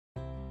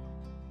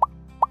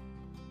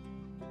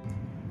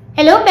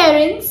Hello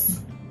parents!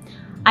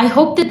 I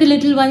hope that the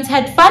little ones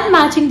had fun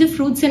matching the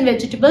fruits and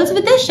vegetables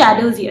with their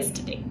shadows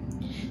yesterday.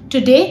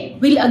 Today,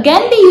 we'll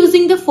again be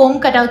using the foam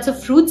cutouts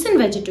of fruits and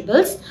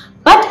vegetables,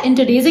 but in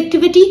today's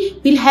activity,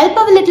 we'll help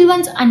our little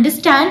ones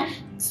understand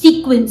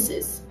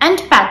sequences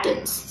and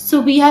patterns. So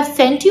we have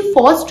sent you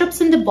 4 strips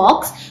in the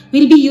box.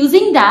 We'll be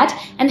using that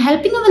and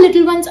helping our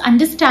little ones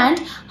understand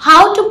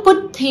how to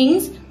put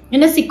things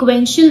in a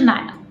sequential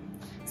manner.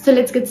 So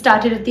let's get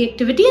started with the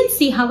activity and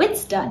see how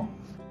it's done.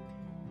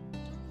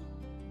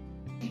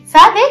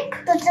 Sadik,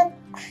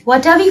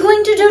 what are we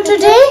going to do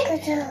today?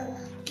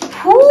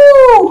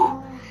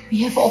 Ooh, we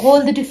have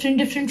all the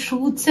different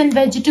fruits and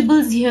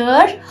vegetables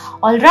here.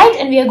 Alright,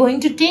 and we are going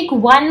to take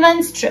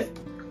one strip.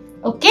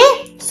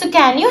 Okay, so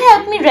can you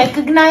help me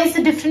recognize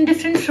the different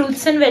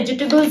fruits and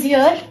vegetables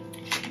here?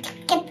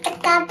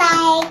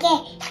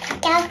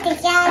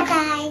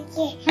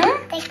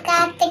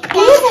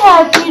 Please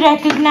help me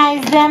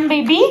recognize them,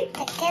 baby.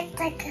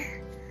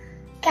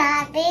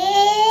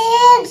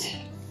 Cabbage.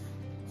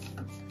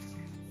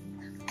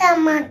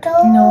 Tomato.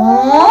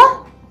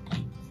 No.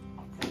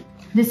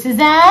 This is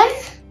an...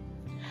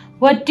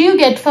 What do you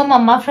get for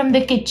Mama from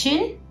the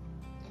kitchen?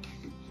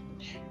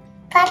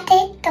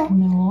 Potato.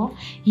 No.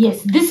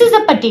 Yes, this is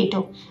a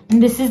potato.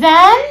 And this is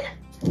an...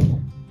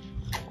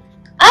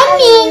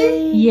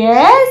 Onion.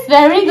 Yes,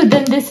 very good.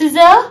 Then this is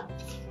a...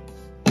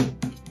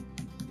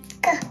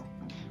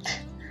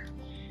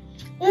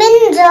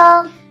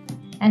 Minzo.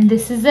 And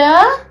this is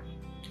a...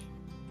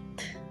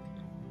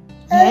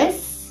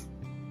 Yes.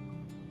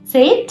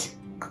 Say it.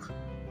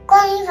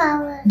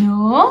 Cauliflower.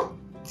 No.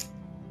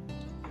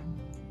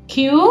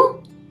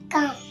 Cucumber.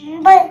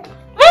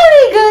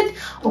 Very good.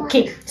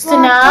 Okay, so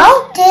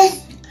now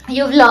This. we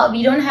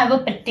don't have a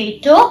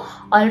potato,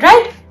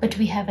 alright, but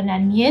we have an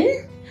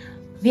onion.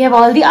 We have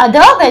all the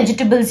other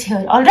vegetables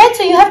here, alright.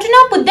 So you have to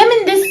now put them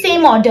in this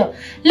same order.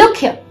 Look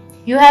here,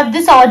 you have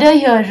this order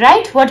here,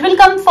 right? What will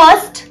come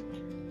first?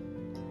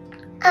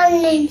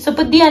 Onion. So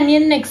put the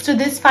onion next to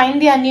this.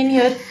 Find the onion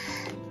here.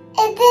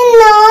 It is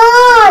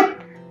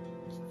not.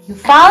 You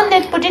found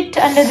it. Put it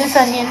under this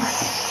onion.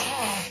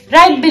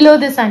 Right below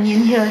this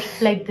onion here,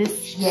 like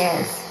this.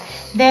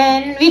 Yes.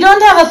 Then we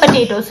don't have a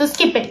potato, so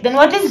skip it. Then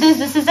what is this?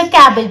 This is a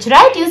cabbage,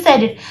 right? You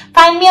said it.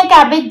 Find me a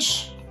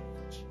cabbage.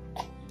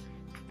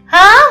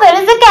 Huh? Where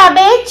is the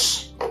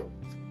cabbage?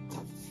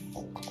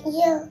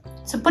 Yeah.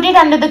 So put it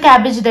under the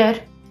cabbage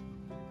there.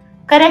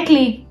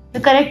 Correctly. The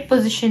correct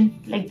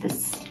position, like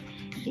this.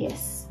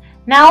 Yes.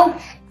 Now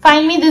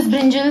find me this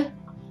brinjal.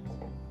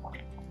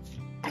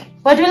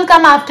 What will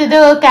come after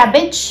the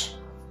cabbage?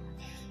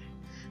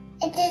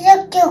 It is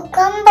a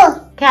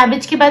cucumber.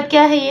 Cabbage के बाद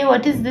क्या है ये?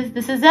 What is this?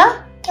 This is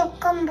a...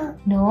 Cucumber.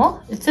 No,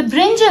 it's a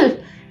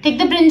brinjal. Take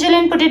the brinjal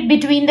and put it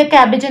between the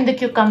cabbage and the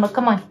cucumber.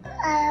 Come on.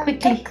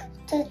 Quickly.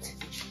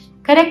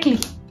 Correctly.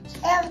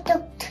 I have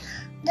took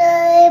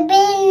the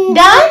bin.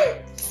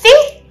 Done?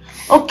 See?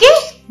 Okay.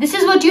 This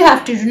is what you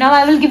have to do. Now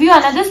I will give you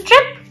another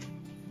strip.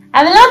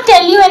 I will not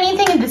tell you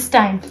anything at this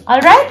time.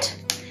 Alright?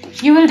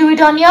 You will do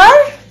it on your...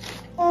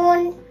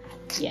 One.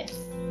 Yes.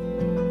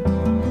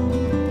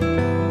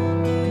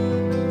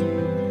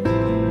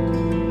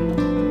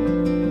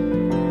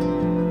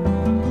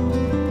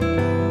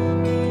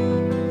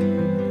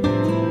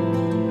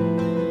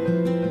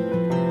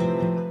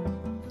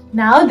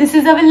 Now this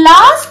is our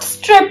last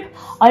strip.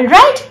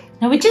 Alright.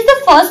 Now which is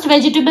the first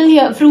vegetable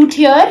here? Fruit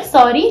here.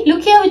 Sorry.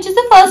 Look here. Which is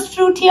the first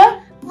fruit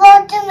here?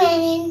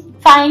 Watermelon.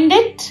 Find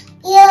it.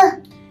 Yeah.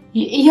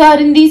 Here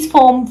in these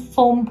foam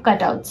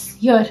cutouts.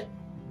 Here.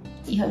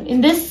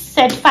 In this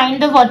set, find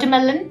the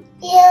watermelon.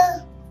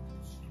 Yeah.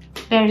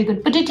 Very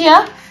good. Put it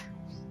here.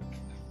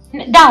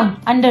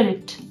 Down, under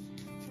it.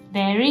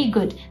 Very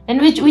good. Then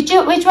which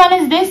one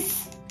is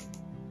this?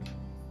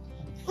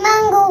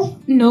 Mango.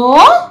 No.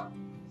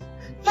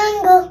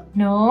 Mango.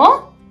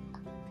 No.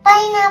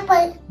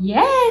 Pineapple.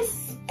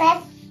 Yes.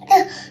 That's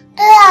the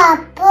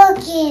apple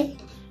came.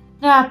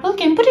 The apple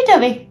came. Put it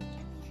away.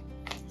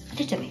 Put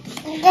it away.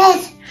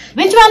 This.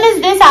 Which one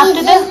is this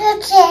after the... Is a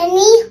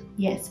cherry?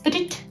 Yes. Put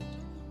it.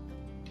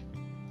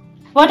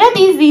 What are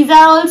these? These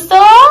are also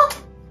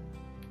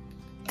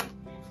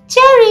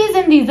cherries,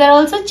 and these are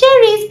also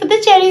cherries. Put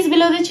the cherries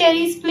below the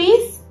cherries,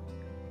 please.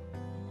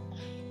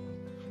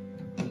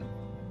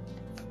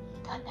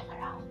 Turn them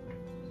around.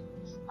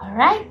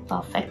 Alright,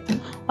 perfect.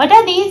 What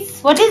are these?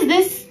 What is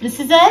this? This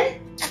is an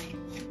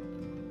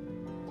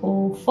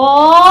O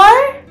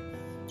for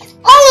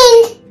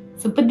Orange.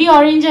 So put the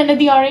orange under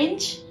the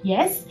orange.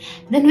 Yes.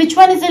 Then which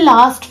one is the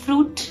last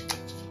fruit?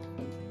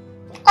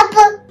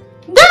 Apple.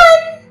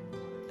 Done!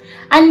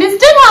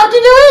 Understood how to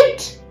do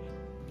it?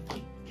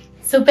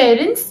 So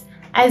parents,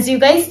 as you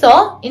guys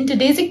saw, in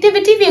today's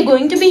activity, we are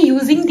going to be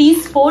using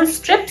these 4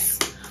 strips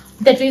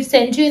that we've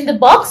sent you in the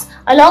box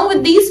along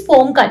with these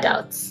foam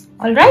cutouts.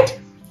 Alright?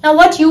 Now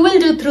what you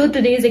will do through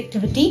today's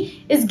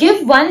activity is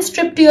give 1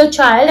 strip to your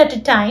child at a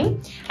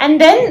time,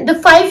 and then the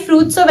 5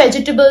 fruits or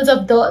vegetables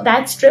of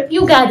that strip,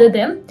 you gather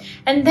them,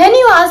 and then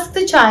you ask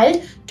the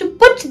child to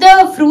put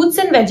the fruits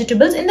and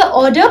vegetables in the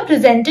order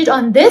presented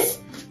on this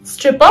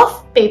strip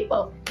of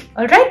paper.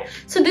 Alright,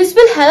 so this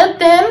will help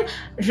them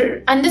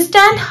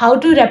understand how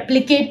to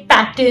replicate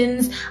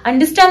patterns,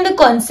 understand the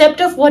concept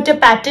of what a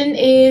pattern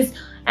is,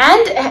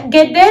 and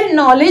get their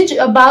knowledge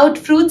about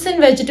fruits and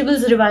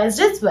vegetables revised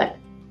as well.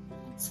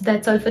 So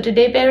that's all for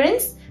today,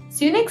 parents.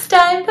 See you next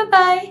time.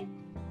 Bye-bye.